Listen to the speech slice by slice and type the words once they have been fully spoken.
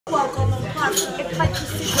Ah,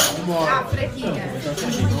 fraquinha.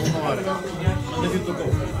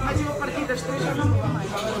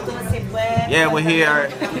 Yeah, we're here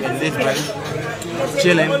in Lisbon,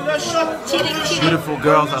 chilling. Beautiful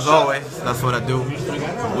girls as always. That's what I do.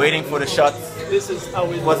 Waiting for the shots. It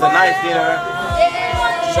was a nice dinner.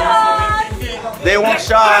 They want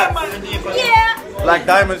shots. Yeah. Like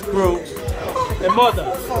Diamond's crew. The mother.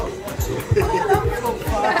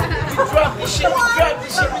 Drop this shit, drop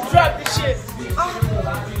this shit, drop this shit.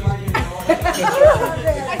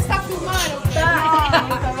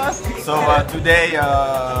 So today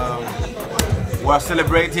we're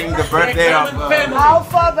celebrating the birthday of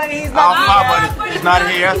Alpha, but he's not Alpha, but he's not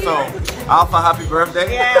here. So Alpha, happy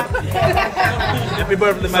birthday! Yeah. Happy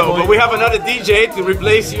birthday, my boy. But we have another DJ to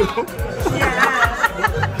replace you.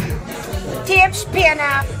 Tip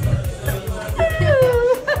spinner.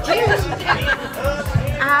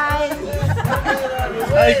 Ai,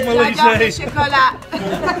 que J'adore le chocolat.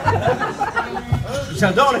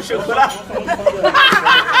 J'adore le chocolat.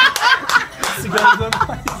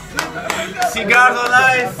 Cigars on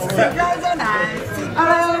ice. Cigars on ice.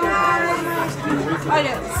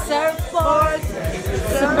 Olha, surfboard,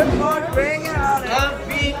 bring it on.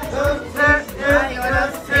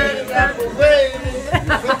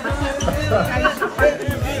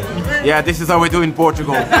 Yeah, this is how we do in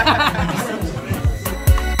Portugal.